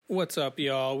What's up,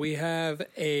 y'all? We have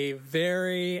a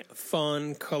very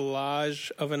fun collage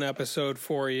of an episode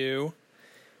for you.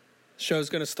 Show's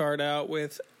going to start out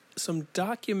with some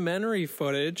documentary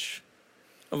footage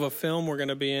of a film we're going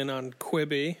to be in on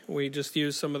Quibi. We just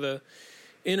used some of the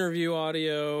interview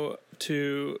audio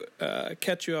to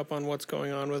catch you up on what's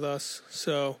going on with us.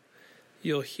 So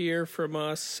you'll hear from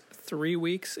us 3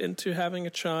 weeks into having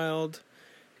a child,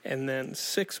 and then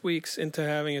 6 weeks into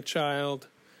having a child.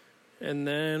 And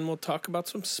then we'll talk about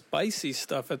some spicy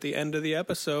stuff at the end of the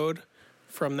episode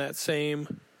from that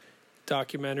same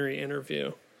documentary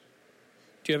interview.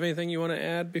 Do you have anything you want to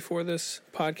add before this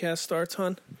podcast starts,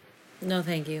 hon? No,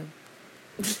 thank you.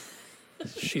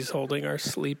 She's holding our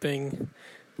sleeping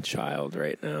child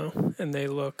right now, and they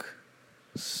look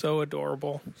so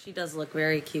adorable. She does look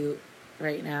very cute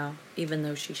right now, even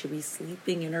though she should be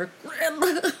sleeping in her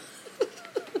crib.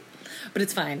 But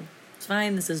it's fine. It's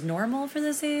fine. This is normal for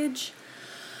this age.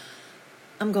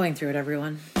 I'm going through it,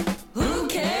 everyone. Who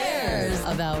cares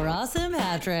about Ross and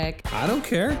Patrick? I don't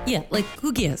care. Yeah, like,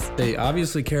 who cares? They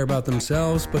obviously care about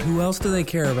themselves, but who else do they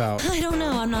care about? I don't know.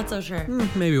 I'm not so sure.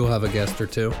 Maybe we'll have a guest or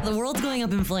two. The world's going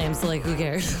up in flames, so, like, who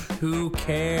cares? Who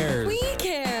cares? We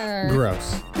care.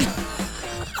 Gross.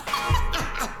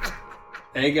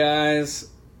 Hey,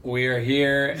 guys. We are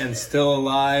here and still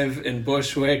alive in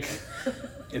Bushwick.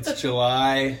 It's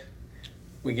July.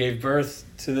 We gave birth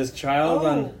to this child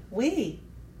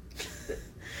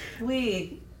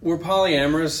We're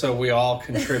polyamorous, so we all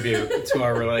contribute to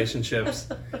our relationships.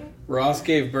 Ross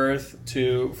gave birth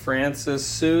to Frances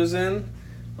Susan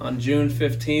on June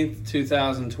 15th,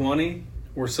 2020.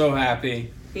 We're so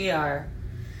happy. We are.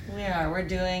 We're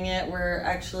doing it.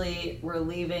 We're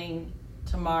leaving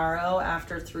tomorrow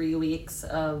after 3 weeks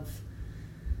of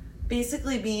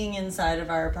basically being inside of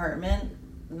our apartment,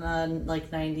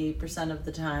 like 90% of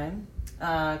the time,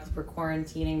 because we're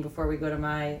quarantining before we go to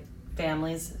my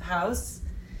family's house.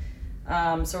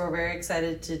 So we're very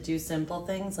excited to do simple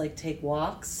things like take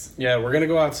walks. Yeah, we're going to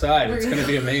go outside. It's going to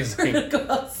be amazing. We're going to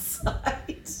go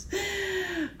outside.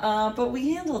 But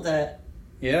we handled it.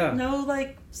 Yeah. No,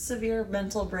 like, severe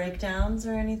mental breakdowns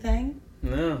or anything.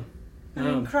 No. I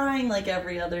mean, crying like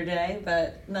every other day,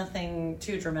 but nothing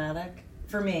too dramatic.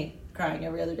 For me, crying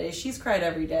every other day. She's cried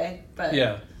every day, but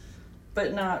yeah,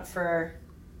 but not for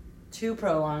too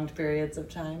prolonged periods of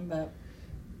time. But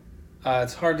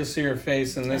it's hard to see her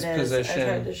face in this position. I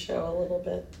tried to show a little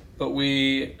bit. But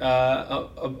we,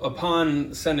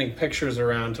 upon sending pictures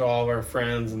around to all of our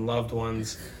friends and loved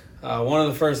ones, one of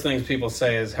the first things people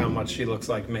say is how much she looks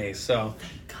like me. So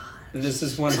thank God. This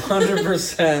is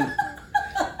 100%.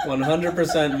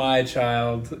 100% my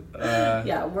child.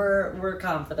 Yeah, we're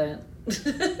confident.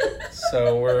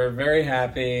 So we're very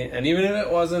happy. And even if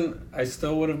it wasn't, I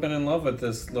still would have been in love with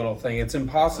this little thing. It's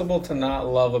impossible to not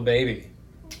love a baby.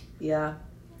 Yeah.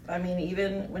 I mean,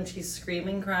 even when she's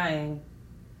screaming, crying,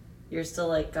 you're still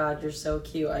like, God, you're so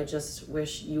cute. I just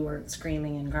wish you weren't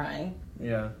screaming and crying.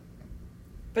 Yeah.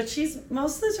 But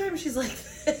most of the time she's like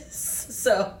this.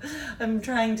 So I'm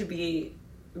trying to be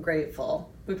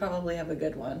grateful. We probably have a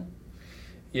good one.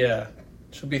 Yeah.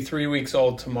 She'll be 3 weeks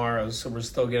old tomorrow, so we're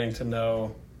still getting to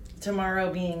know.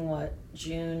 Tomorrow being what?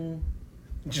 June?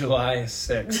 July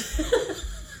 6th.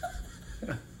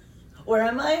 Where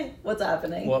am I? What's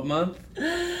happening? What month?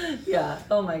 Yeah.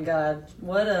 Oh my God.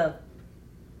 What a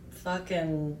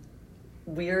fucking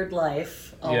weird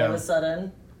life all of a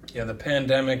sudden. Yeah, the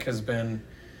pandemic has been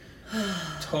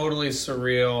totally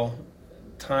surreal.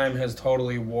 Time has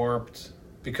totally warped.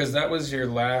 Because that was your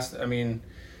last,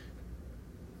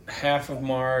 half of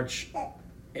March,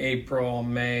 April,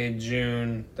 May,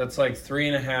 June. That's like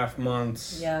 3.5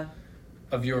 months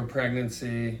of your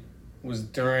pregnancy was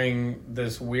during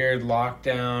this weird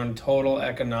lockdown, total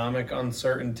economic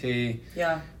uncertainty.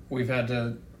 Yeah. We've had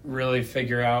to really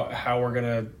figure out how we're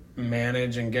going to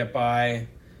manage and get by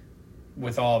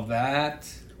with all of that.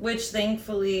 Which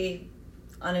thankfully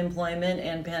unemployment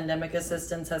and pandemic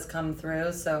assistance has come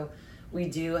through. So we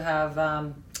do have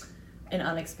an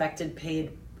unexpected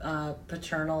paid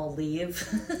paternal leave.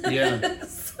 Yeah.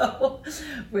 So,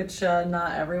 which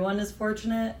not everyone is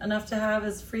fortunate enough to have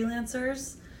as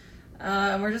freelancers.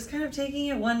 And we're just kind of taking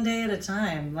it one day at a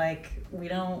time. Like, we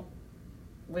don't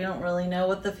really know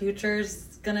what the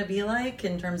future's gonna be like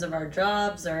in terms of our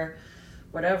jobs or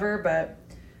whatever, but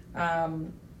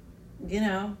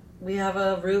we have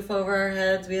a roof over our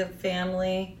heads, we have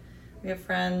family, we have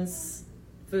friends,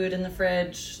 food in the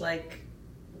fridge, like,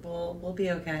 we'll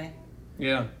be okay.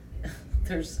 Yeah.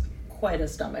 There's quite a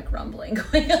stomach rumbling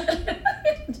going on.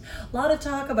 A lot of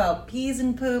talk about peas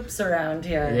and poops around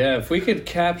here. Yeah, if we could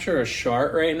capture a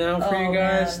shart right now for you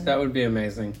guys, man. that would be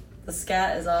amazing. The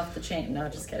scat is off the chain. No,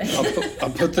 just kidding. I'll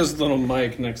put this little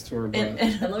mic next to her butt.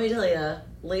 And let me tell you,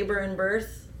 labor and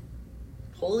birth,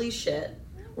 holy shit.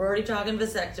 We're already talking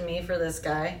vasectomy for this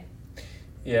guy.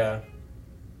 Yeah.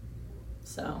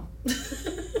 So.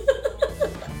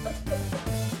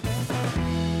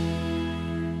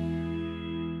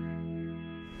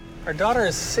 Our daughter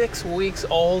is 6 weeks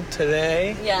old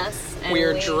today. Yes. And We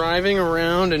are driving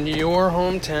around in your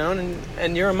hometown,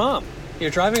 and you're a mom.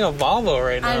 You're driving a Volvo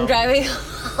right now. I'm driving a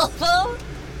Volvo.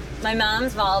 My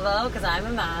mom's Volvo, because I'm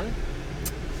a mom.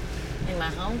 In my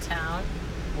hometown.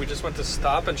 We just went to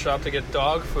Stop and Shop to get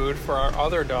dog food for our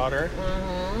other daughter.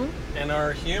 Mm-hmm. And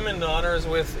our human daughter is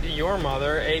with your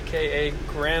mother, a.k.a.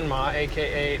 Grandma,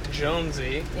 a.k.a.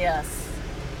 Jonesy. Yes.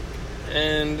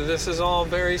 And this is all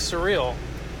very surreal.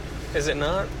 Is it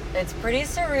not? It's pretty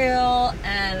surreal,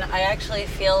 and I actually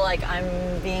feel like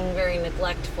I'm being very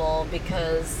neglectful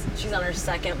because she's on her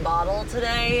second bottle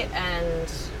today, and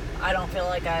I don't feel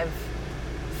like I've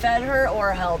fed her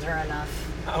or held her enough.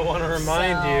 I want to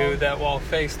remind you that while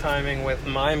FaceTiming with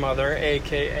my mother,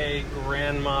 a.k.a.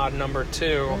 Grandma number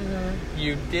 2,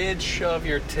 you did shove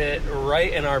your tit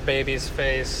right in our baby's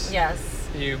face. Yes.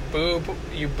 You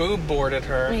boob boarded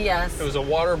her. Yes. It was a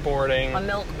waterboarding. A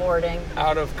milk boarding.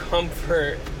 Out of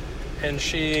comfort, and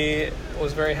she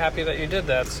was very happy that you did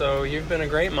that. So you've been a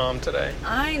great mom today.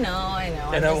 I know.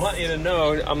 And I want you to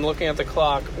know, I'm looking at the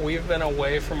clock, we've been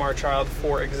away from our child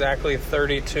for exactly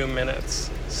 32 minutes.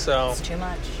 So it's too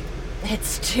much.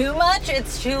 It's too much.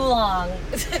 It's too long.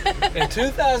 in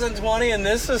 2020, in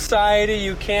this society,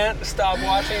 you can't stop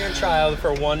watching your child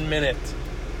for 1 minute.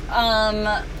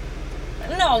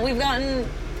 No,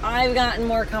 I've gotten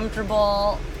more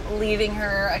comfortable leaving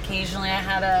her occasionally. I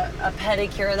had a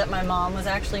pedicure that my mom was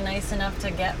actually nice enough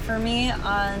to get for me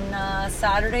on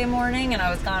Saturday morning, and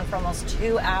I was gone for almost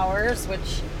 2 hours,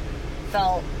 which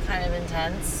felt kind of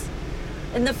intense.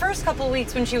 In the first couple of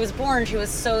weeks when she was born, she was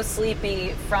so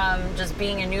sleepy from just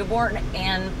being a newborn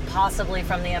and possibly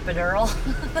from the epidural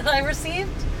that I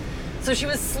received. So she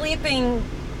was sleeping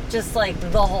just like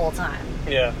the whole time.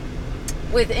 Yeah.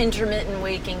 With intermittent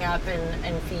waking up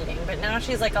and feeding. But now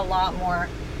she's like a lot more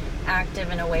active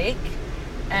and awake.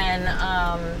 And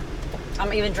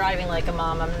I'm even driving like a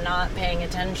mom. I'm not paying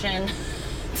attention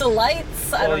to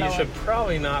lights. I don't know. You should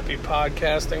probably not be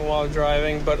podcasting while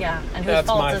driving, but yeah, and whose that's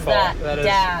fault my is fault. that? That is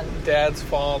Dad's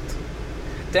fault.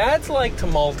 Dads like to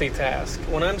multitask.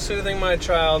 When I'm soothing my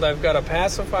child, I've got a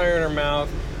pacifier in her mouth.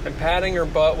 I'm patting her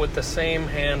butt with the same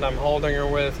hand I'm holding her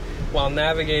with, while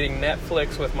navigating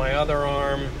Netflix with my other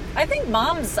arm. I think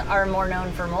moms are more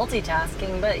known for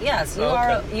multitasking, but yes, you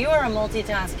are a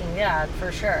multitasking dad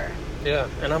for sure. Yeah,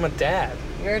 and I'm a dad.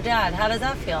 You're a dad. How does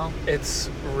that feel? It's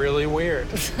really weird.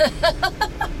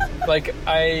 Like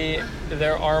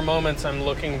there are moments I'm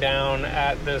looking down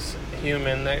at this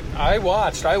human that I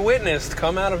witnessed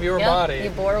come out of your body.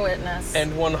 You bore witness.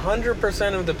 And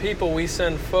 100% of the people we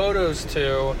send photos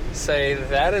to say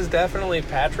that is definitely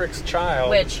Patrick's child.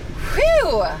 Which,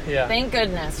 whew! Yeah. Thank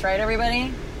goodness, right,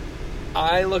 everybody?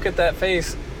 I look at that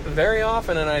face very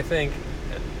often and I think,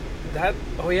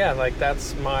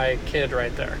 that's my kid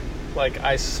right there. Like,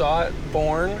 I saw it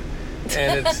born,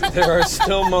 and there are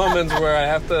still moments where I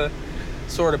have to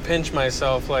sort of pinch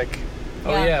myself, like,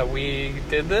 we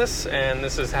did this, and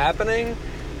this is happening,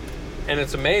 and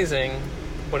it's amazing,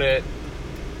 but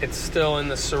it's still in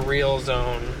the surreal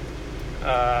zone,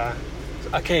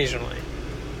 occasionally,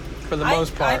 for the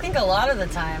most part. I think a lot of the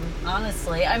time,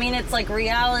 honestly. I mean, it's like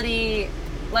reality,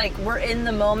 like, we're in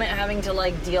the moment having to,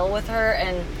 like, deal with her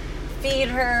and feed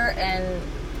her and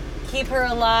keep her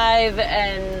alive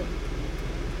and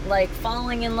like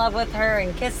falling in love with her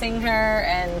and kissing her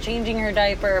and changing her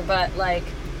diaper, but like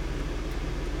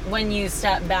when you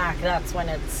step back, that's when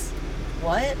it's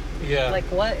what? Yeah. Like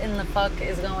what in the fuck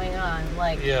is going on?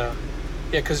 Like yeah,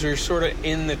 because you're sort of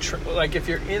in the like if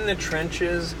you're in the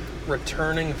trenches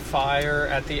returning fire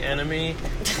at the enemy,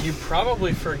 you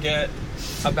probably forget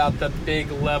about the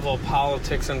big level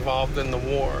politics involved in the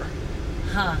war.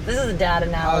 This is a dad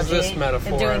analogy. How's this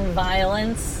metaphor? Doing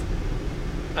violence.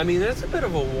 I mean, it's a bit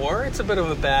of a war. It's a bit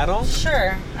of a battle.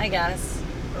 Sure, I guess.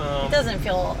 It doesn't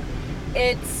feel...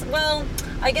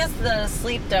 I guess the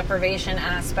sleep deprivation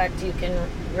aspect you can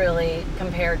really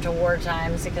compare to war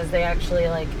times because they actually,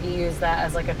 like, use that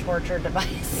as, like, a torture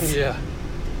device. Yeah.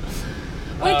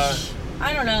 Which,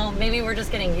 I don't know. Maybe we're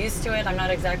just getting used to it. I'm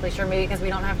not exactly sure. Maybe because we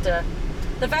don't have to...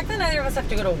 The fact that neither of us have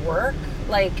to go to work,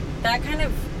 like, that kind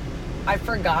of... I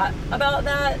forgot about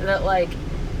that, like,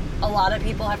 a lot of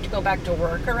people have to go back to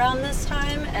work around this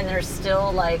time, and they're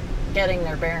still, like, getting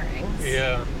their bearings.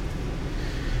 Yeah.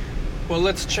 Well,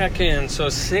 let's check in. So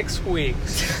 6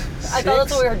 weeks. I thought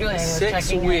that's what we were doing.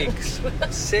 6 weeks.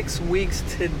 6 weeks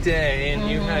today, and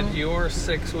you had your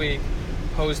 6-week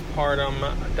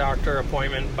postpartum doctor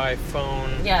appointment by phone.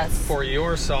 Yes. For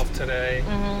yourself today.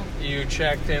 You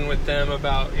checked in with them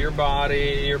about your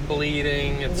body, your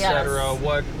bleeding, etc.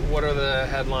 Yes. What are the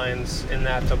headlines in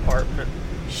that department?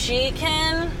 She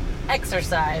can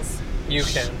exercise. You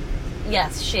can.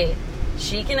 Yes, she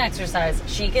can exercise.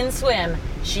 She can swim.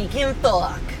 She can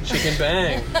fuck. She can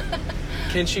bang.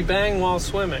 Can she bang while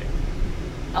swimming?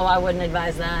 Oh, I wouldn't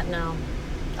advise that, no.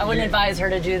 I wouldn't advise her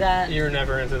to do that. You're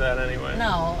never into that anyway.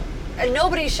 No. And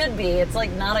nobody should be. It's,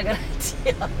 like, not a good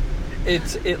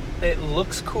idea. It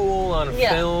looks cool on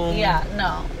film. Yeah,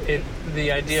 no.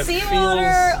 The idea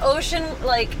Seawater, ocean,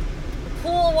 like,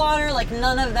 pool water, like,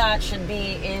 none of that should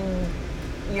be in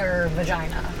your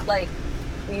vagina. Like,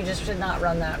 you just should not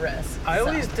run that risk. I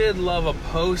always did love a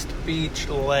post-beach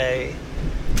lay.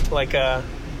 Like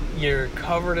you're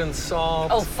covered in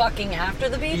salt. Oh, fucking after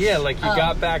the beach? Yeah, like you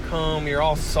got back home, you're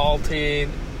all salty,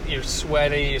 you're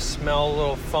sweaty, you smell a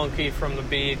little funky from the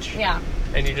beach. Yeah.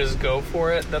 And you just go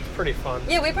for it. That's pretty fun.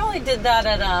 Yeah, we probably did that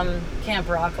at Camp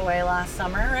Rockaway last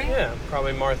summer, right? Yeah,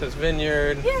 probably Martha's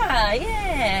Vineyard.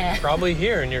 Yeah. Probably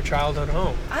here in your childhood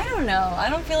home. I don't know. I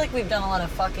don't feel like we've done a lot of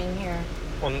fucking here.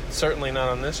 Well, certainly not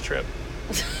on this trip.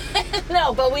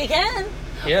 No, but we can.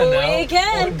 Yeah, we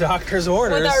can. Doctor's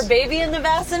orders. With our baby in the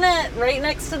bassinet right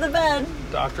next to the bed.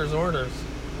 Doctor's orders.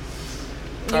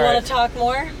 You want to talk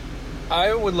more?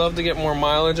 I would love to get more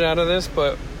mileage out of this,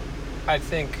 but I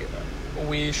think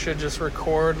we should just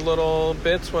record little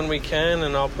bits when we can,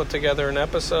 and I'll put together an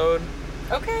episode.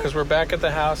 Okay. Because we're back at the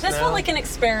house now. This felt like an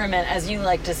experiment, as you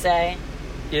like to say.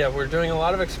 Yeah, we're doing a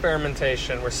lot of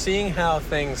experimentation. We're seeing how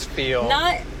things feel.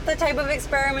 Not the type of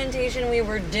experimentation we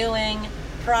were doing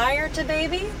prior to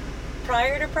baby,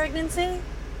 prior to pregnancy.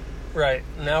 Right.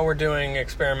 Now we're doing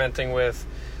experimenting with,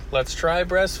 let's try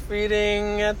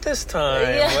breastfeeding at this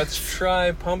time. Yeah. Let's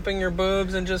try pumping your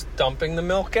boobs and just dumping the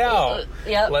milk out.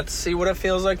 Yep. Let's see what it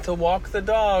feels like to walk the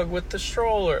dog with the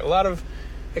stroller. A lot of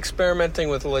experimenting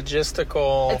with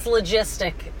logistical... It's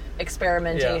logistic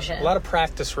experimentation. Yeah, a lot of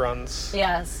practice runs.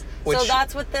 Yes. Which, so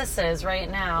that's what this is right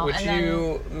now. Which and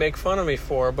you make fun of me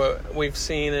for, but we've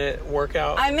seen it work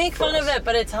out. I make fun of it,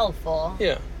 but it's helpful.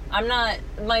 Yeah. I'm not...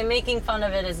 My making fun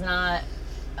of it is not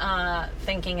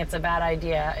thinking it's a bad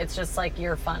idea. It's just like,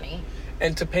 you're funny.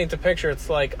 And to paint the picture, it's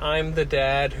like I'm the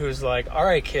dad who's like, all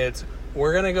right, kids,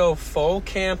 we're going to go full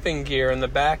camping gear in the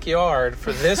backyard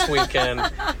for this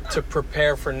weekend to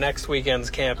prepare for next weekend's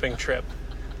camping trip.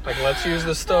 Like, let's use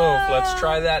the stove. Let's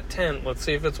try that tent. Let's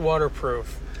see if it's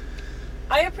waterproof.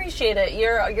 I appreciate it.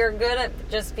 You're good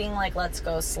at just being like, let's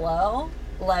go slow.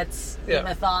 Let's be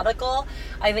methodical.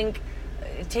 I think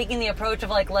taking the approach of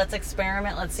like, let's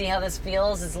experiment, let's see how this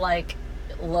feels is like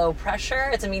low pressure.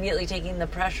 It's immediately taking the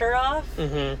pressure off,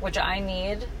 which I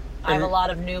need. I have a lot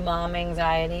of new mom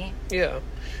anxiety. Yeah.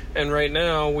 And right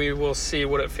now we will see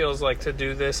what it feels like to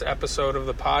do this episode of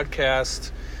the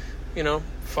podcast,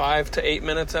 5 to 8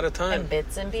 minutes at a time. In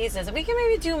bits and pieces. We can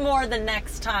maybe do more the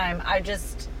next time. I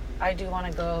do want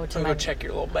to go to go check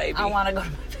your little baby. I want to go to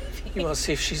my baby. You want to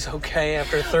see if she's okay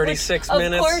after 36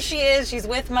 minutes? Of course she is. She's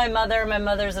with my mother. My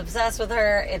mother's obsessed with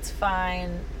her. It's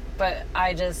fine. But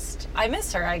I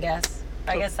miss her, I guess.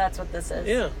 I guess that's what this is.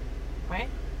 Yeah. Right?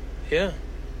 Yeah.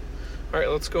 All right,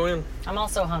 let's go in. I'm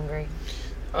also hungry.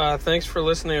 Thanks for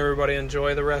listening, everybody.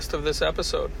 Enjoy the rest of this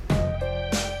episode.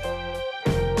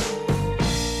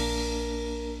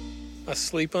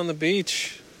 Asleep on the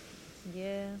beach.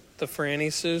 Yeah. The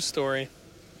Franny Sue story.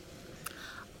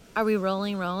 Are we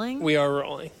rolling? We are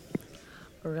rolling.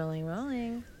 We're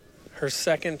rolling. Her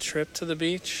second trip to the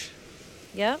beach.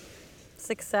 Yep.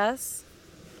 Success.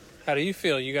 How do you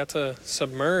feel? You got to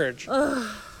submerge.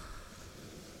 Ugh.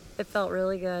 It felt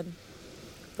really good.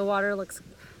 The water looks...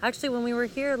 Actually, when we were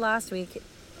here last week,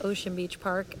 Ocean Beach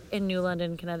Park in New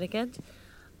London, Connecticut,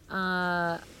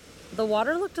 the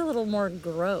water looked a little more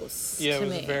gross to me. Yeah, it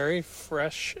was very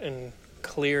fresh and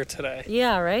clear today.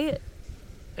 Yeah, right?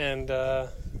 And,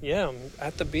 I'm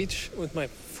at the beach with my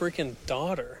freaking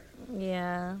daughter.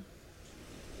 Yeah.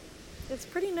 It's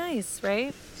pretty nice,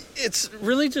 right? It's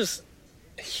really just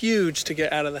huge to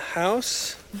get out of the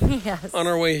house. Yes. On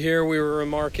our way here, we were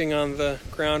remarking on the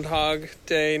Groundhog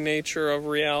Day nature of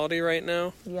reality right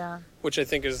now. Yeah. Which I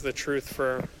think is the truth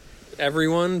for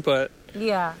everyone, but...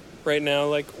 Yeah. Right now,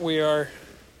 like, we are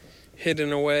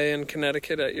hidden away in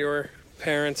Connecticut at your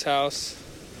parents' house.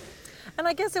 And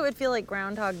I guess it would feel like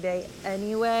Groundhog Day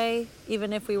anyway,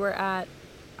 even if we were at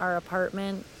our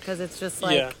apartment, because it's just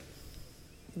like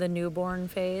the newborn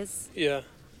phase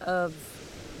of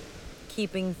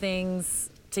keeping things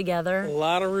together. A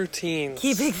lot of routines.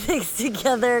 Keeping things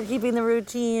together, keeping the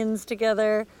routines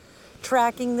together,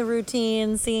 tracking the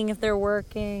routines, seeing if they're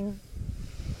working.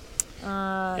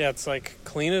 It's like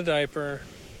clean a diaper,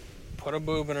 put a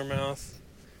boob in her mouth,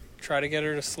 try to get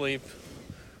her to sleep,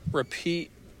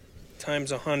 repeat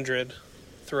times 100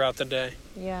 throughout the day.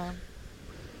 Yeah.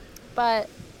 But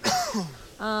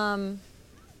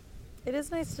it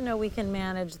is nice to know we can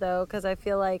manage, though, because I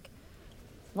feel like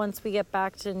once we get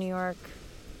back to New York,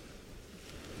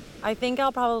 I think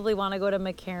I'll probably want to go to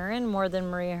McCarran more than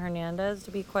Maria Hernandez,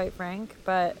 to be quite frank.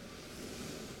 But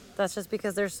that's just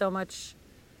because there's so much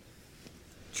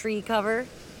tree cover.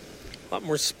 A lot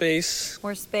more space.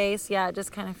 More space. Yeah, it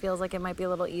just kind of feels like it might be a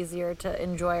little easier to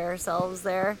enjoy ourselves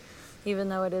there, even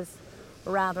though it is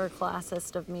rather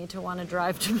classist of me to want to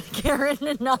drive to McCarran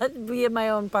and not be in my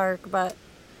own park. But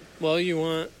well, you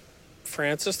want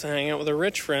Frances to hang out with her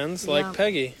rich friends like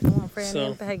Peggy. I want Franny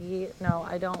and Peggy. No,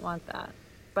 I don't want that.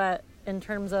 But in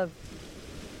terms of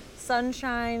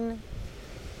sunshine,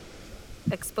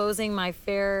 exposing my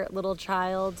fair little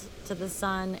child to the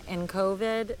sun, and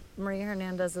COVID, Maria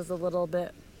Hernandez is a little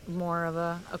bit more of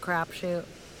a crapshoot.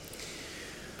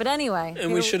 But anyway.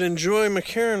 And we should enjoy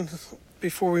McCarran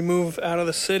before we move out of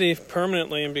the city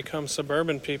permanently and become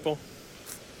suburban people.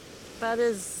 That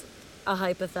is a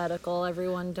hypothetical.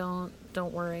 Everyone, don't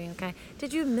worry, okay?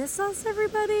 Did you miss us,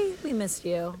 everybody? We missed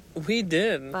you. We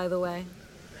did. By the way.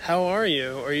 How are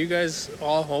you? Are you guys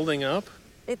all holding up?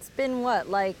 It's been what,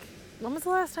 like, when was the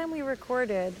last time we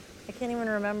recorded? I can't even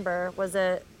remember. Was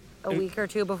it a week or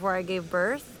two before I gave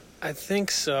birth? I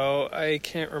think so. I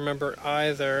can't remember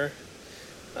either.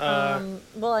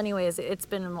 Well, anyways, it's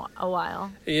been a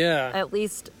while. Yeah. At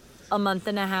least a month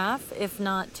and a half, if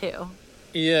not 2.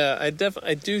 Yeah, I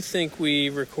do think we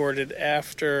recorded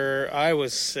after I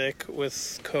was sick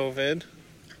with COVID.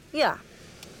 Yeah.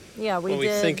 Yeah, we did. We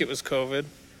think it was COVID.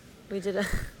 We did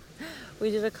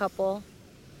a couple.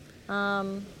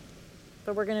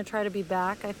 But we're going to try to be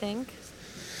back, I think.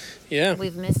 Yeah.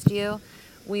 We've missed you.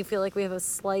 We feel like we have a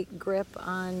slight grip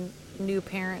on new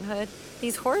parenthood.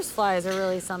 These horse flies are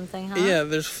really something, huh? Yeah,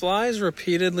 there's flies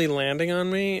repeatedly landing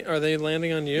on me. Are they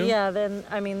landing on you? Yeah,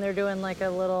 they're doing like a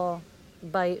little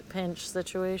bite pinch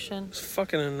situation. It's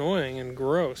fucking annoying and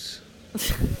gross.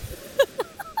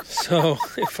 So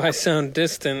if I sound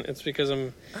distant, it's because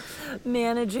I'm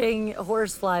managing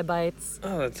horsefly bites.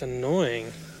 Oh, that's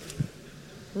annoying.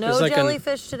 No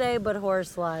jellyfish today, but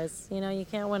horseflies. You know, you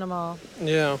can't win them all.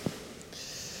 Yeah.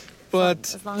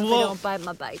 But as long as they don't bite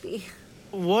my baby.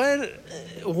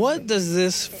 What does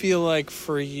this feel like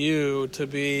for you to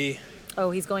be?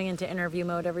 Oh, he's going into interview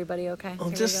mode. Everybody okay?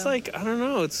 Well, just like, I don't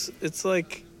know. It's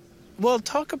like, well,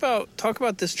 talk about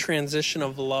this transition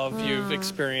of love you've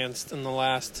experienced in the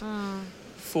last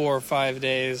 4 or 5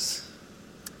 days.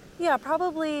 Yeah,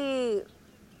 probably.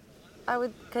 I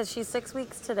would, because she's 6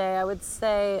 weeks today. I would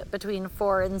say between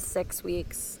 4 and 6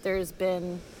 weeks, there's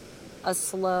been a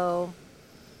slow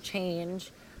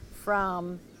change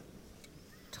from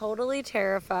totally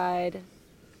terrified,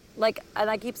 like, and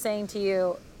I keep saying to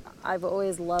you, I've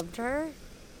always loved her,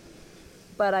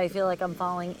 but I feel like I'm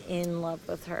falling in love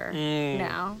with her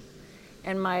now,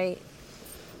 and my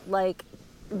like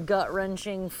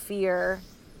gut-wrenching fear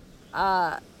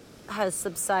has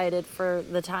subsided for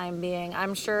the time being.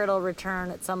 I'm sure it'll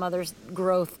return at some other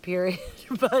growth period,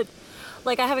 but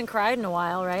like I haven't cried in a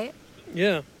while, right?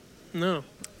 Yeah, no.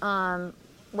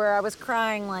 Where I was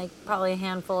crying like probably a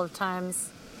handful of times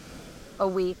a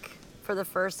week for the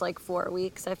first like 4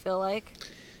 weeks, I feel like.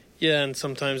 Yeah, and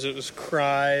sometimes it was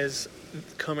cries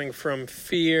coming from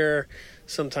fear,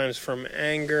 sometimes from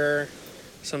anger,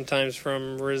 sometimes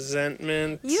from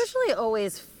resentment. Usually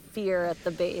always fear at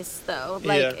the base, though.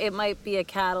 Like, it might be a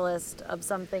catalyst of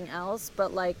something else,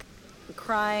 but like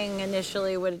crying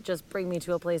initially would just bring me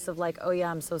to a place of like, oh yeah,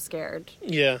 I'm so scared.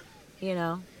 Yeah. You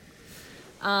know?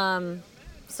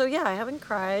 So yeah, I haven't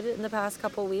cried in the past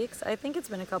couple weeks. I think it's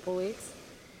been a couple weeks.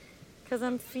 Because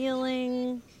I'm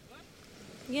feeling,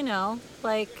 you know,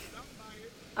 like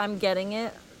I'm getting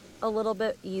it a little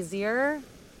bit easier.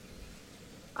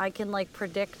 I can like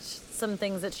predict some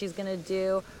things that she's gonna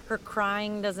do. Her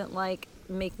crying doesn't like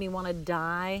make me want to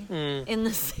die in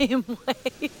the same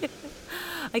way.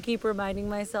 I keep reminding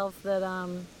myself that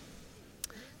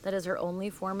that is her only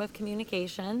form of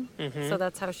communication. So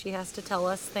that's how she has to tell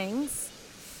us things.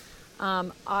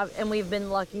 And we've been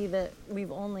lucky that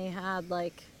we've only had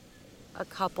like a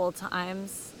couple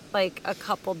times like a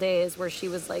couple days where she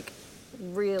was like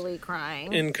really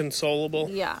crying. Inconsolable.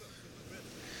 Yeah.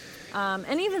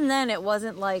 And even then, it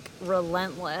wasn't like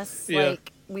relentless. Yeah.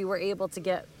 Like we were able to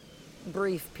get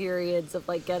brief periods of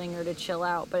like getting her to chill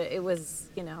out, but it was,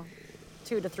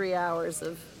 2 to 3 hours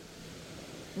of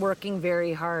working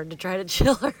very hard to try to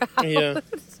chill her out. Yeah.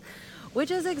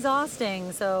 Which is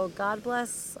exhausting. So God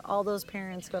bless all those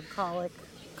parents who have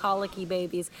colicky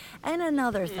babies. And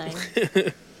another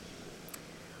thing,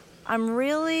 I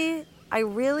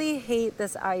really hate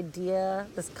this idea,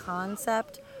 this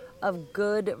concept of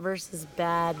good versus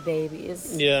bad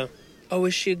babies. Yeah. Oh,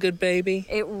 is she a good baby?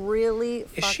 It really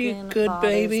Is she a fucking good bothers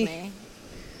baby? me.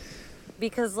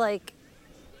 Because like,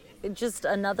 it's just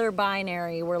another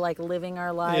binary we're like living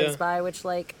our lives Yeah. by, which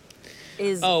like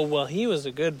is. Oh, well, he was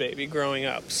a good baby growing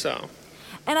up, so.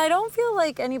 And I don't feel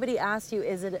like anybody asked you,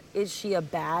 is she a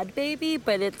bad baby?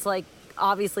 But it's like,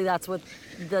 obviously that's what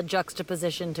the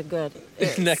juxtaposition to good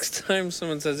is. Next time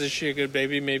someone says, is she a good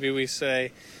baby, maybe we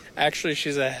say, actually,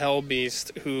 she's a hell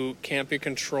beast who can't be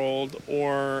controlled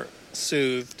or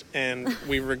soothed, and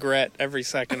we regret every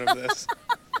second of this.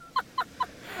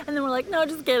 And then we're like, no,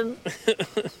 just kidding.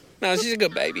 No, she's a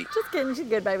good baby. Just kidding, she's a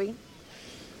good baby.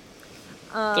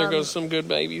 There goes some good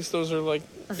babies. Those are like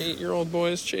 8-year-old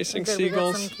boys chasing Good, we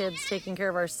got seagulls. some kids taking care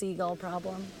of our seagull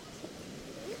problem.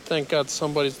 Thank God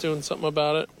somebody's doing something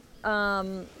about it.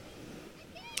 So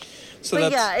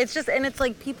But that's, yeah, it's just, and it's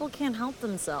like people can't help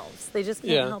themselves. They just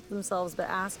can't Yeah. help themselves but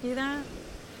ask you that.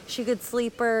 She could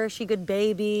sleep her, she could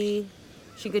baby,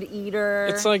 she could eat her.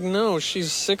 It's like, no,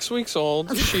 she's 6 weeks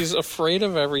old. She's afraid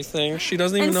of everything. She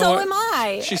doesn't even and know so what, am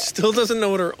I. She still doesn't know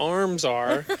what her arms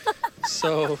are.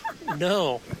 So,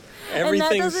 no. And that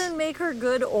Everything's doesn't make her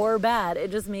good or bad.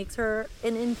 It just makes her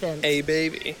an infant. a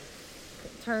baby.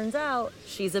 Turns out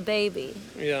she's a baby.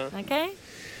 Yeah. Okay?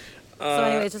 So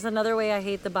anyway, it's just another way I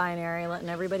hate the binary, letting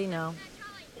everybody know.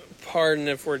 Pardon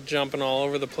if we're jumping all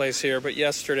over the place here, but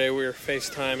yesterday we were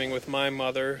FaceTiming with my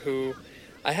mother, who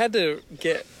I had to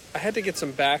get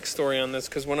some backstory on this,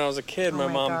 because when I was a kid, my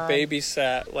my mom God.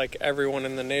 babysat like everyone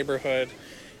in the neighborhood,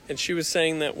 and she was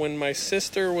saying that when my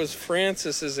sister was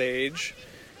Francis's age,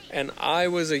 and I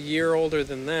was a year older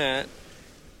than that,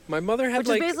 my mother had Which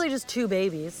like is basically just two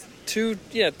babies. two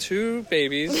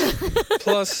babies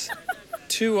plus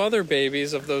 2 other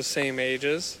babies of those same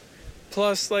ages,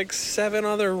 plus like 7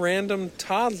 other random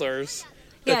toddlers.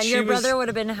 Yeah, that and she your was- brother would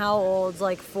have been how old?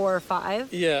 Like 4 or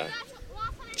 5? Yeah.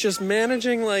 Just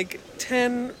managing like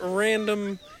 10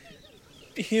 random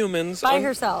humans. By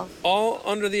herself. All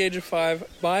under the age of 5,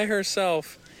 by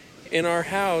herself in our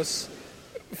house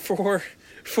for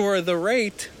the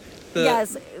rate.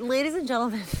 Yes, ladies and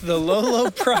gentlemen, The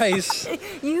low price.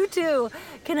 you too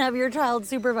can have your child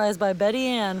supervised by Betty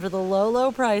Ann for the low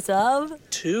price of...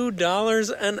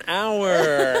 $2 an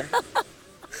hour.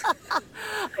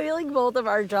 I feel like both of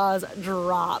our jaws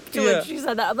dropped Yeah. when she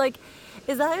said that. I'm like,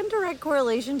 is that in direct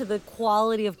correlation to the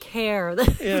quality of care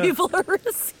that Yeah. people are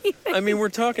receiving? I mean, we're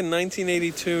talking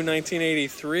 1982,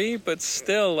 1983, but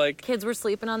still, like, Kids were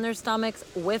sleeping on their stomachs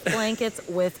with blankets,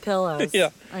 with pillows. Yeah.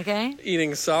 Okay?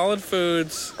 eating solid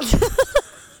foods,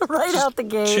 Right out the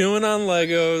gate. chewing on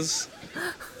Legos,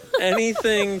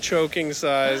 anything choking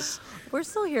size. We're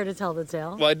still here to tell the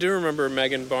tale. Well, I do remember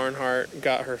Megan Barnhart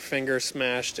got her finger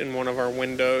smashed in one of our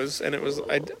windows, and it was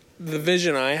the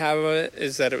vision I have of it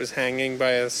is that it was hanging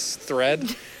by a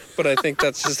thread, but I think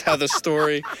that's just how the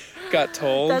story got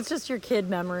told. That's just your kid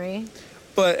memory.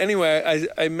 But anyway,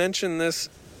 I mentioned this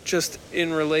just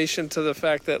in relation to the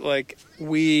fact that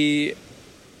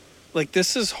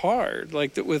this is hard.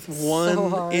 Like that with one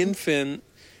hard. infant,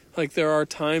 like there are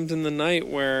times in the night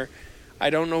where I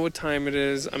don't know what time it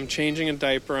is. I'm changing a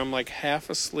diaper. I'm like half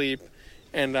asleep,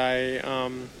 and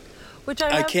Which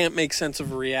I can't make sense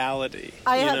of reality.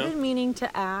 I you have know? been meaning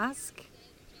to ask,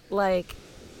 like,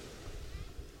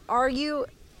 are you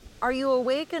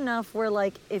awake enough where,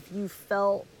 like, if you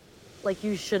felt like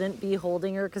you shouldn't be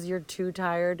holding her because you're too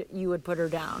tired, you would put her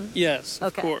down? Yes,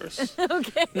 of Okay. course.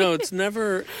 Okay. No, it's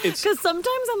never. It's Because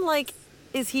sometimes I'm like,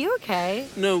 is he okay?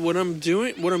 no. What I'm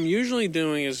usually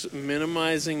doing is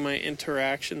minimizing my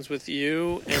interactions with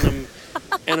you,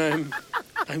 and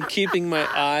I'm keeping my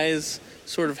eyes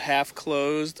sort of half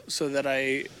closed so that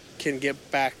I can get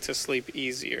back to sleep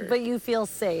easier. But you feel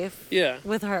safe Yeah.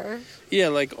 with her? Yeah,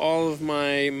 like all of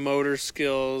my motor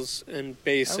skills and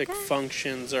basic Okay.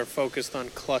 functions are focused on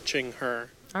clutching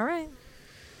her. All right.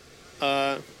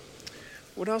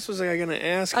 What else was I going to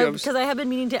ask you? Because I have been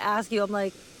meaning to ask you, I'm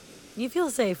like, you feel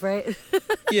safe, right?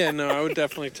 Yeah, no, I would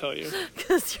definitely tell you.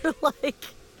 Because you're like,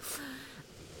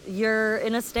 you're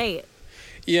in a state.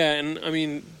 Yeah, and I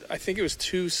mean, I think it was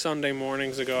 2 Sunday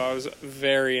mornings ago, I was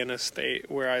very in a state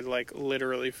where I, like,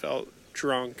 literally felt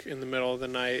drunk in the middle of the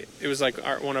night. It was, like,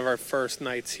 one of our first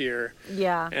nights here.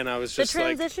 Yeah. And I was just, the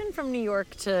transition from New York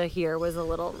to here was a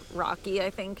little rocky, I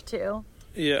think, too.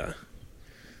 Yeah.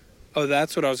 Oh,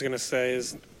 that's what I was going to say,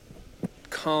 is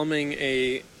calming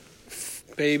a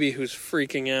baby who's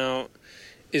freaking out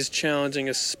is challenging,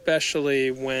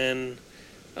 especially when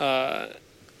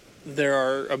there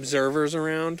are observers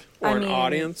around or an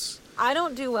audience. I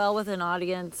don't do well with an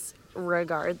audience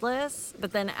regardless,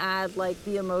 but then add, like,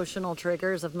 the emotional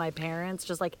triggers of my parents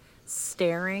just, like,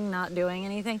 staring, not doing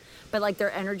anything. But, like,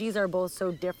 their energies are both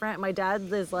so different. My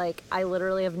dad is like, I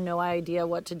literally have no idea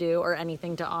what to do or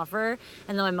anything to offer.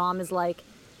 And then my mom is like,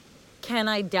 can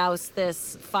I douse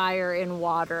this fire in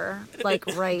water, like,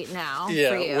 right now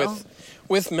for you?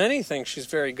 With many things she's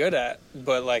very good at,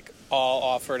 but, like, all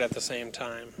offered at the same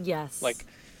time. Yes. Like,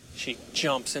 she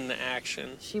jumps into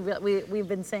action. We've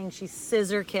been saying she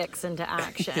scissor kicks into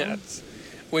action. Yes.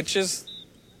 Which is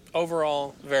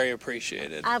overall very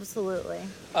appreciated. Absolutely.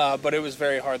 But it was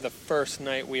very hard. The first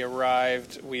night we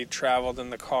arrived, we traveled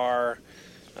in the car.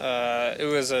 It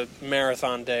was a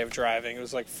marathon day of driving. It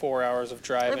was like 4 hours of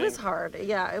driving. It was hard.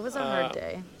 Yeah, it was a hard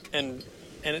day. And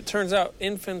it turns out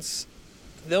infants,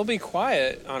 they'll be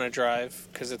quiet on a drive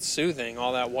because it's soothing,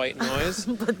 all that white noise.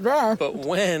 But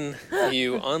when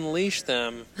you unleash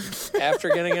them after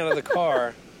getting out of the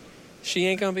car, she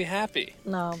ain't going to be happy.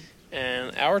 No.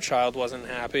 And our child wasn't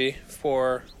happy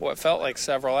for what felt like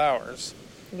several hours.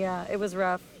 Yeah, it was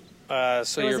rough.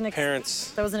 So your parents...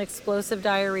 That was an explosive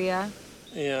diarrhea.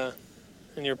 Yeah.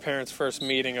 And your parents' first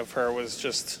meeting of her was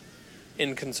just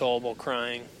inconsolable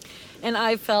crying. And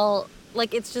I felt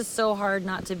like it's just so hard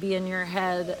not to be in your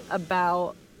head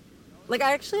about... Like,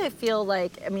 I feel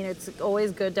like, I mean, it's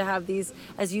always good to have these,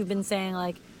 as you've been saying,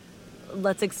 like,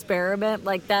 let's experiment.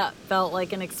 Like, that felt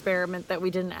like an experiment that we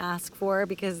didn't ask for,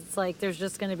 because it's like there's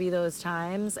just going to be those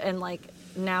times, and, like,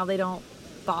 now they don't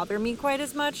bother me quite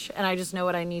as much, and I just know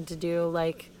what I need to do.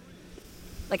 Like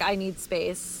I need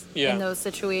space in those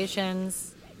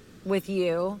situations with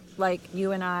you. Like,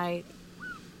 you and I,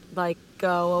 like,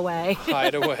 go away.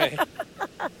 Hide away.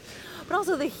 But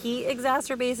also the heat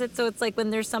exacerbates it. So it's like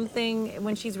when there's something,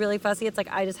 when she's really fussy, it's like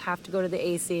I just have to go to the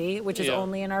AC, which is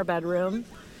only in our bedroom.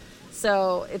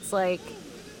 So it's like,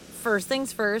 first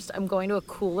things first, I'm going to a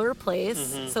cooler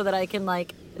place so that I can,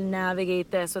 like,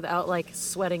 navigate this without, like,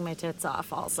 sweating my tits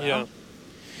off also. Yeah.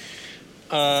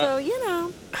 So, you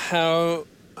know.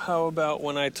 How about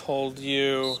when I told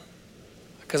you,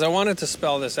 because I wanted to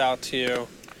spell this out to you,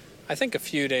 I think a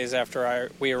few days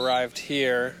after we arrived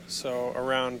here, so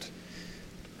around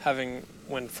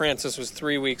when Frances was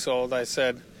 3 weeks old, I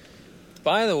said,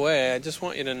 by the way, I just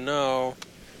want you to know,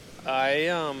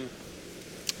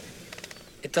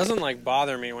 it doesn't, like,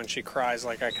 bother me when she cries.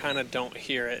 Like, I kind of don't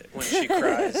hear it when she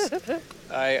cries.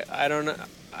 I don't know.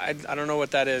 I don't know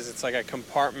what that is. It's like I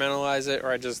compartmentalize it, or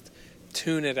I just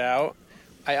tune it out.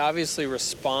 I obviously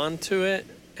respond to it,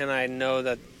 and I know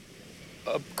that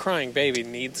a crying baby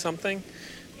needs something.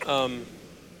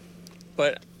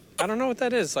 But I don't know what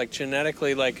that is. Like,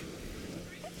 genetically, like,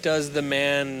 does the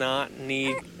man not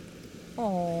need...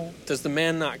 Oh. Does the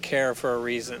man not care for a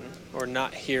reason, or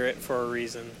not hear it for a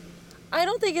reason? I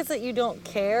don't think it's that you don't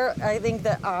care. I think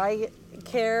that I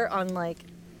care on, like,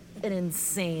 an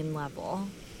insane level.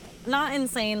 Not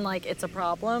insane like it's a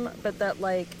problem, but that,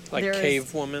 like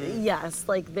cave woman? Yes,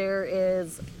 like there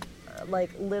is, like,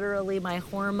 literally my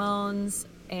hormones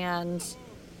and...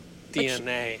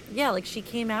 DNA. Like she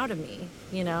came out of me,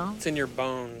 you know? It's in your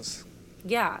bones.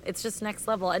 Yeah, it's just next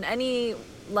level. And any,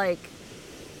 like,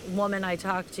 woman I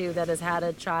talk to that has had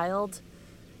a child,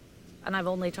 and I've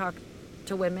only talked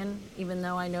to women, even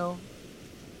though I know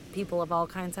people of all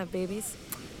kinds have babies,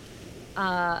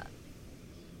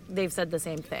 they've said the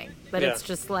same thing. But it's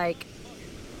just like,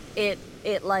 it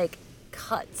like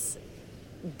cuts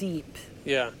deep.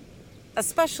 Yeah.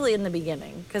 Especially in the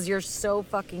beginning, because you're so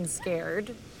fucking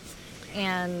scared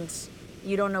and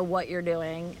you don't know what you're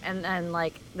doing. And then,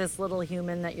 like, this little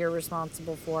human that you're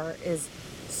responsible for is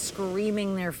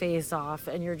screaming their face off,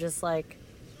 and you're just like,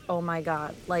 oh my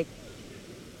God, like,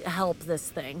 help this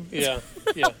thing. Yeah.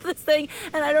 Help this thing.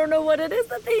 And I don't know what it is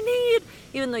that they need,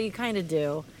 even though you kind of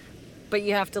do. But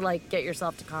you have to, like, get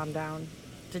yourself to calm down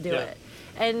to do it.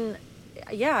 And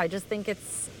yeah, I do think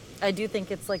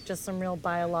it's like just some real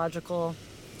biological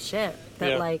shit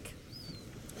that like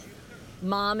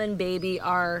mom and baby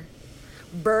are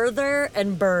birther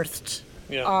and birthed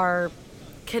are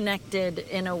connected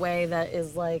in a way that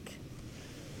is, like,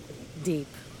 deep.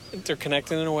 they're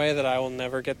connected in a way that I will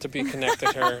never get to be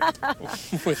connected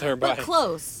with her by.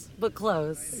 But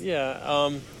close. Yeah.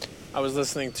 I was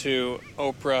listening to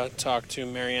Oprah talk to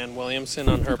Marianne Williamson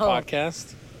on her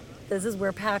podcast. This is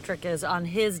where Patrick is on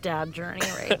his dad journey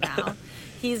right now.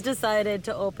 He's decided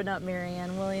to open up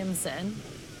Marianne Williamson.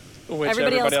 Which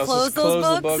everybody else has closed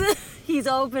those the book. He's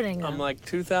opening them. I'm like,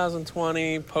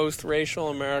 2020, post-racial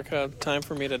America, time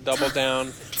for me to double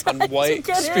down on white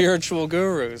spiritual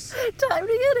gurus. Time to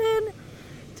get in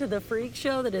to the freak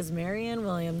show that is Marianne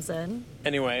Williamson.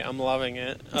 Anyway, I'm loving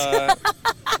it.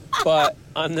 But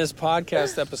on this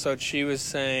podcast episode, she was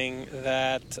saying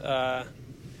that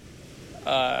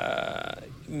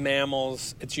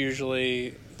mammals, it's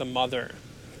usually the mother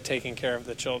taking care of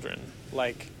the children,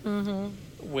 like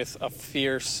with a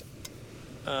fierce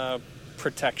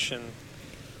protection.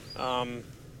 I'm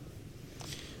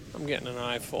getting an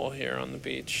eyeful here on the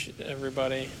beach,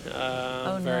 everybody.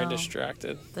 I'm very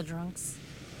distracted. The drunks?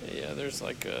 Yeah, there's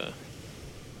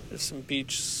some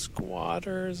beach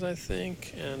squatters, I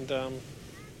think, and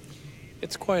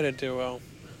it's quite a duo.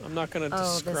 I'm not going to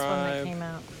describe. This one that came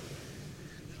out.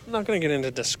 I'm not going to get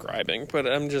into describing, but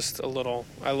I'm just a little.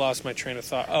 I lost my train of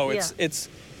thought. Oh, it's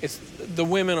the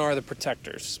women are the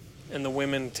protectors, and the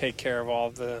women take care of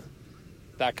all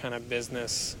that kind of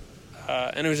business.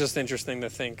 And it was just interesting to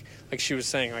think, like she was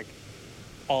saying, like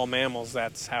all mammals,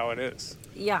 that's how it is.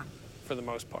 Yeah. For the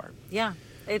most part. Yeah,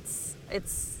 it's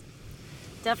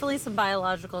definitely some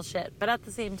biological shit, but at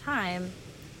the same time,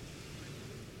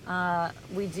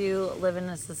 we do live in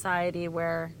a society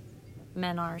where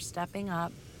men are stepping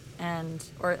up,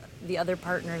 or the other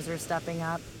partners are stepping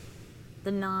up,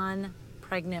 the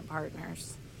non-pregnant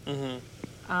partners.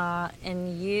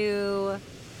 And you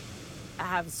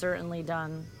have certainly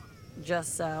done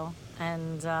just so.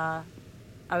 And I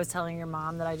was telling your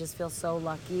mom that I just feel so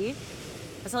lucky. I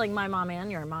was telling my mom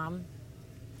and your mom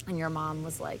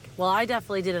was like, well, I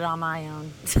definitely did it on my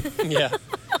own. Yeah.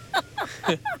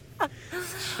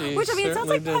 Which, I mean,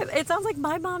 it sounds like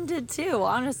my mom did too,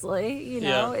 honestly. You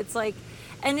know, It's like,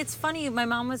 and it's funny, my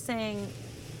mom was saying,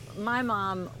 my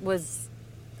mom was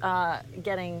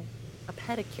getting a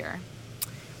pedicure,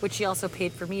 which she also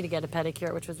paid for me to get a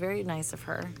pedicure, which was very nice of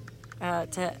her,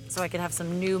 so I could have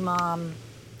some new mom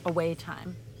away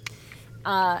time.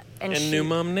 And new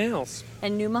mom nails.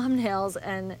 And new mom nails,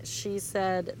 and she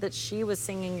said that she was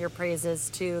singing your praises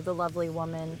to the lovely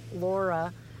woman,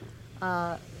 Laura,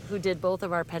 who did both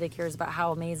of our pedicures, about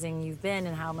how amazing you've been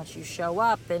and how much you show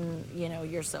up and, you know,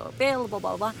 you're so available,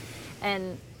 blah, blah, blah.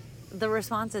 And the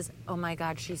response is, oh my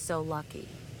God, she's so lucky.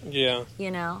 Yeah. You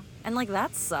know? And, like,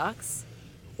 that sucks.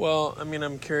 Well, I mean,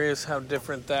 I'm curious how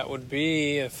different that would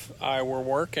be if I were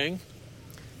working.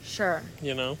 Sure.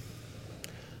 You know?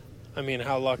 I mean,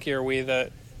 how lucky are we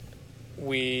that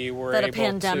we were able to... That a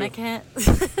pandemic hit?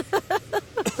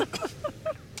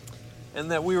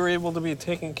 And that we were able to be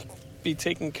taken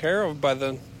care of by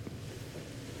the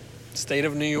state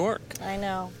of New York. I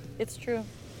know. It's true.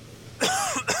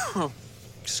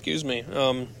 Excuse me.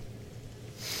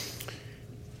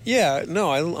 Yeah,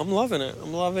 no, I'm loving it.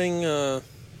 I'm loving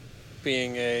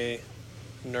being a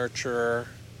nurturer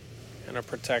and a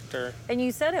protector. And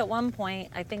you said at one point,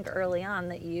 I think early on,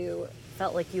 that you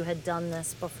felt like you had done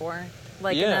this before,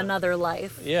 like in another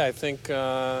life. Yeah, I think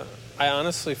I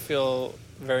honestly feel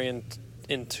very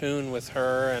in tune with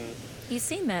her, and you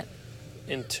seem it.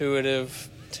 Intuitive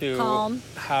to calm.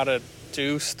 How to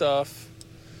do stuff.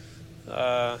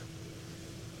 And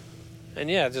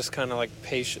yeah, just kind of like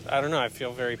patient. I don't know, I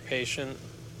feel very patient.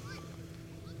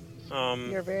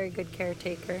 You're a very good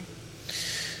caretaker.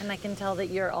 And I can tell that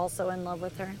you're also in love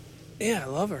with her. Yeah, I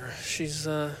love her. She's...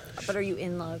 But are you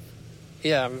in love?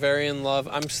 Yeah, I'm very in love.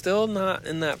 I'm still not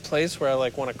in that place where I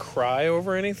like want to cry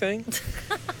over anything.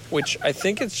 Which I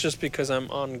think it's just because I'm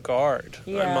on guard.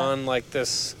 Yeah. I'm on like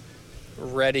this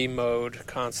ready mode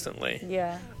constantly.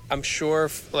 Yeah. I'm sure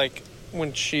if, like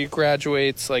when she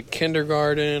graduates like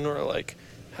kindergarten or like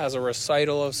has a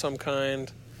recital of some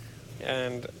kind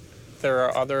and there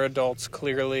are other adults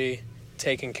clearly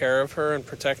taking care of her and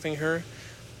protecting her,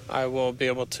 I will be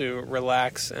able to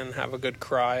relax and have a good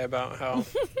cry about how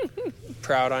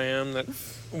proud I am that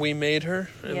we made her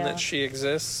and that she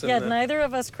exists. Yeah, neither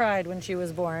of us cried when she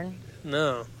was born.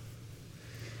 No.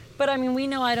 But I mean, we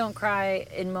know I don't cry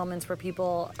in moments where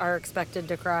people are expected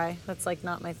to cry. That's like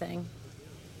not my thing.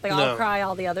 Like I'll cry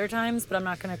all the other times, but I'm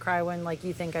not going to cry when like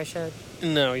you think I should.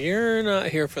 No, you're not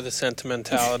here for the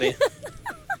sentimentality.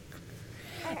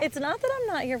 It's not that I'm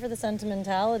not here for the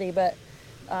sentimentality, but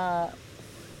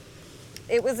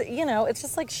it was, you know, it's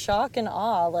just like shock and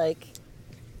awe. Like,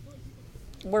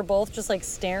 we're both just like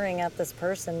staring at this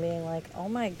person being like, oh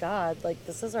my God, like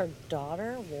this is our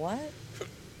daughter? What?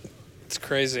 It's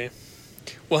crazy.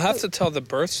 We'll have to tell the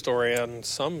birth story on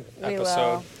some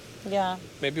episode. Yeah.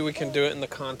 Maybe we can do it in the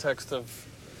context of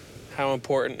how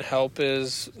important help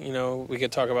is. You know, we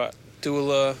could talk about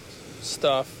doula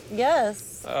stuff.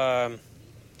 Yes. But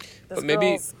This maybe,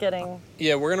 girl's getting...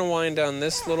 yeah, we're going to wind down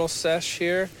this little sesh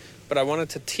here, but I wanted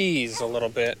to tease a little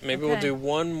bit. Maybe we'll Okay. do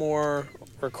one more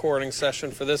recording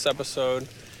session for this episode,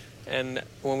 and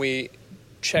when we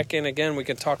check in again, we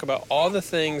can talk about all the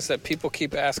things that people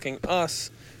keep asking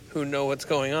us who know what's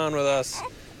going on with us.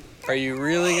 Are you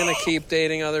really going to keep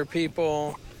dating other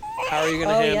people? How are you going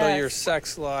to handle yes. your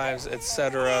sex lives,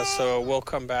 etc.? So we'll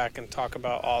come back and talk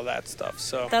about all that stuff.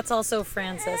 So That's also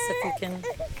Frances, if you can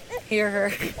hear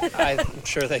her. I'm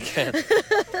sure they can.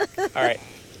 All right.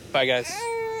 Bye, guys.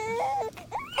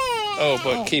 Oh,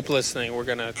 but keep listening. We're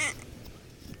going to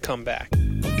come back.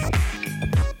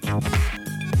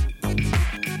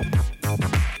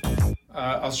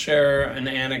 I'll share an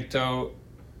anecdote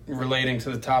relating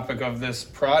to the topic of this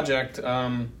project.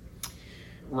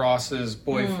 Ross's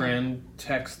boyfriend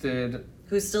texted,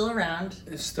 Who's still around?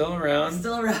 is still around.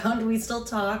 Still around. We still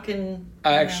talk and...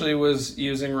 I actually was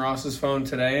using Ross's phone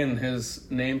today and his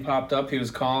name popped up. He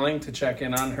was calling to check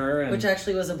in on her. And, Which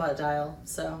actually was a butt dial,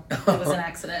 so it was an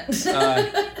accident.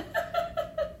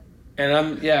 and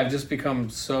I've just become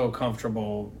so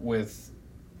comfortable with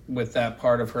that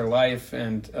part of her life.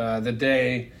 And the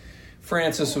day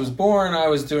Frances was born, I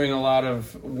was doing a lot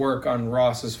of work on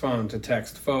Ross's phone to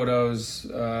text photos,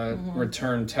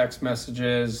 return text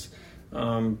messages,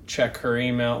 check her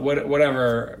email,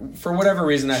 whatever. For whatever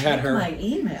reason, I had her. My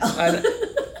email.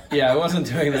 I wasn't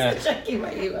doing that. Checking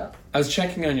my email. I was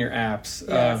checking on your apps.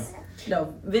 Yes.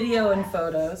 No, video and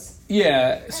photos.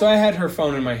 Yeah, so I had her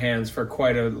phone in my hands for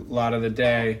quite a lot of the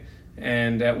day.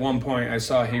 And at one point, I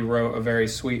saw he wrote a very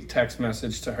sweet text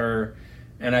message to her.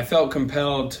 And I felt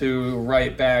compelled to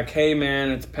write back, hey man,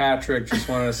 it's Patrick. Just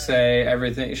want to say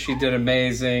everything. She did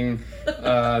amazing.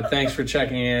 Thanks for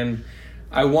checking in.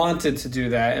 I wanted to do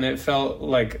that, and it felt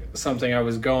like something I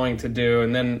was going to do.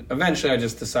 And then eventually I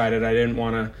just decided I didn't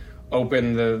want to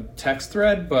open the text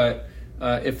thread, but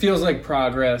it feels like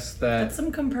progress. That's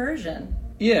some compersion.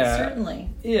 Yeah. Certainly.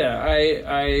 Yeah,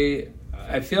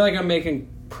 I feel like I'm making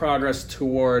progress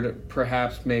toward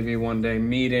perhaps maybe one day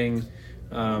meeting.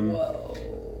 Whoa.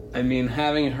 I mean,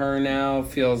 having her now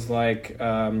feels like,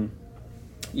 the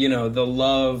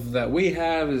love that we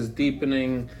have is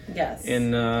deepening Yes.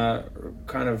 in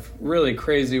kind of really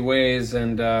crazy ways.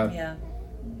 And Yeah.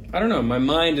 I don't know, my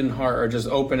mind and heart are just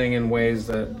opening in ways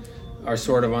that are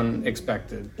sort of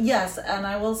unexpected. Yes, and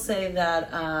I will say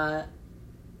that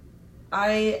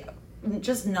I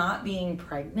just not being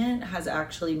pregnant has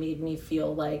actually made me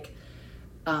feel like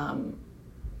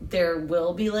there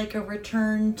will be like a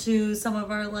return to some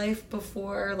of our life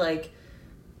before. Like,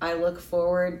 I look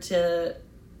forward to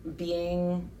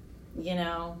being,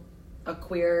 a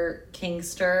queer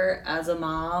kinkster as a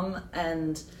mom,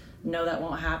 and know that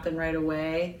won't happen right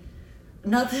away.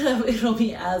 Not that it'll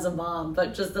be as a mom,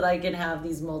 but just that I can have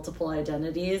these multiple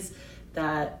identities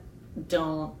that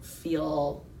don't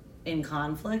feel in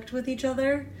conflict with each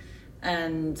other.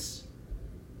 And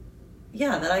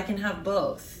yeah, that I can have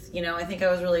both. I think I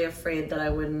was really afraid that I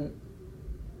wouldn't,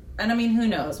 and I mean, who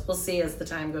knows? We'll see as the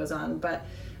time goes on, but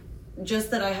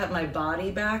just that I have my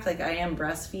body back. Like, I am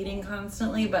breastfeeding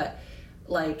constantly, but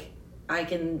like, I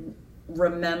can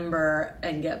remember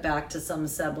and get back to some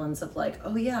semblance of like,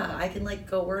 oh yeah, I can like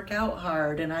go work out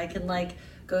hard, and I can like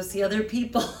go see other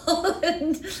people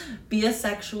and be a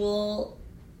sexual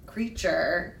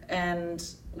creature. And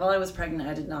while I was pregnant,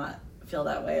 I did not feel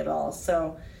that way at all.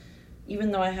 So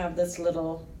even though I have this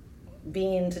little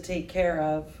being to take care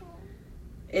of,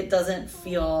 it doesn't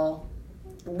feel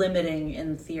limiting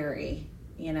in theory,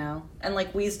 and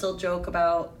like, we still joke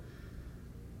about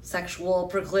sexual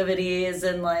proclivities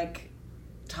and like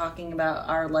talking about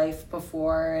our life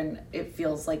before, and it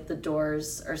feels like the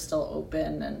doors are still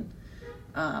open. And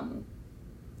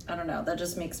I don't know, that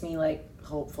just makes me like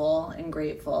hopeful and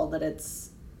grateful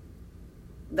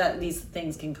that these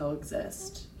things can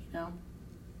coexist,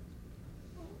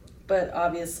 but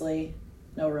obviously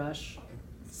no rush.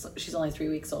 So she's only 3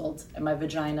 weeks old and my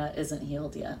vagina isn't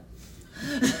healed yet.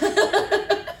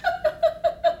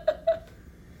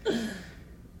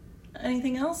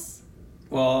 Anything else?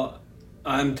 Well,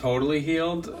 I'm totally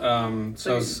healed.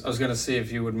 So I was going to see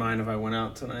if you would mind if I went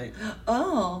out tonight.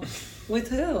 Oh, with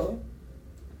who?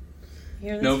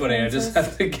 Nobody. I just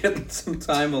have to get some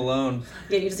time alone.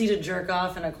 Yeah, you just need to jerk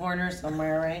off in a corner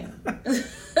somewhere, right?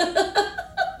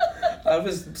 I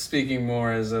was speaking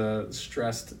more as a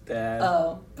stressed dad.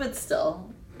 Oh, but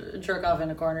still, jerk off in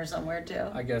a corner somewhere too.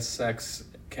 I guess sex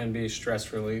can be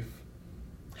stress relief.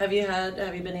 Have you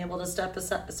been able to step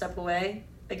away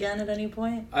again at any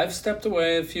point? I've stepped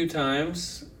away a few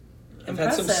times. I've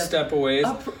had some step aways.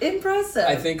 Impressive.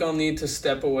 I think I'll need to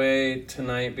step away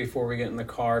tonight before we get in the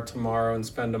car tomorrow and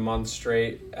spend a month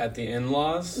straight at the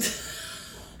in-laws.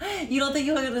 You don't think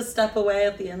you're going to step away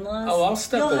at the in-laws? Oh, I'll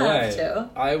step away. You'll have to.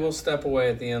 I will step away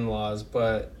at the in-laws,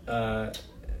 but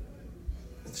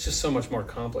it's just so much more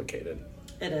complicated.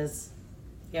 It is.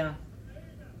 Yeah.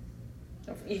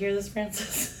 You hear this,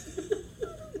 Francis?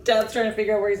 Dad's trying to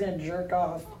figure out where he's going to jerk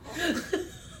off.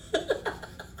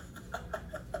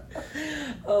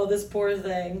 Oh, this poor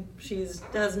thing. She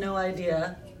has no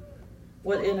idea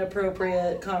what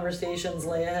inappropriate conversations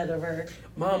lay ahead of her.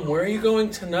 Mom, where are you going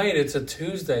tonight? It's a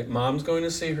Tuesday. Mom's going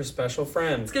to see her special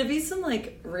friend. It's going to be some,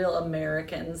 like, Real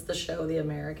Americans, the show The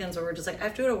Americans, where we're just like, I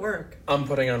have to go to work. I'm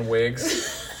putting on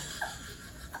wigs.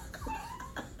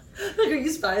 Like, are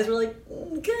you spies? We're like,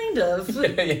 kind of.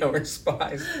 Yeah, we're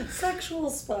spies. Sexual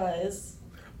spies.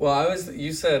 Well,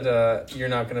 you said you're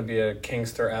not going to be a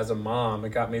kinkster as a mom. It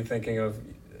got me thinking of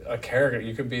a character.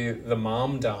 You could be the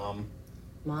mom dom.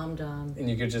 Mom dom. And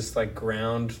you could just, like,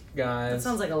 ground guys. That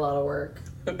sounds like a lot of work.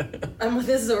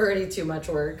 This is already too much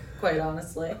work, quite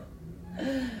honestly.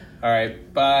 All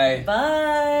right, bye.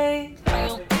 Bye.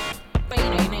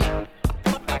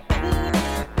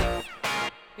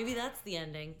 Maybe that's the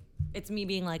ending. It's me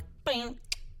being like, bang,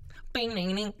 bang,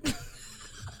 bang, bang.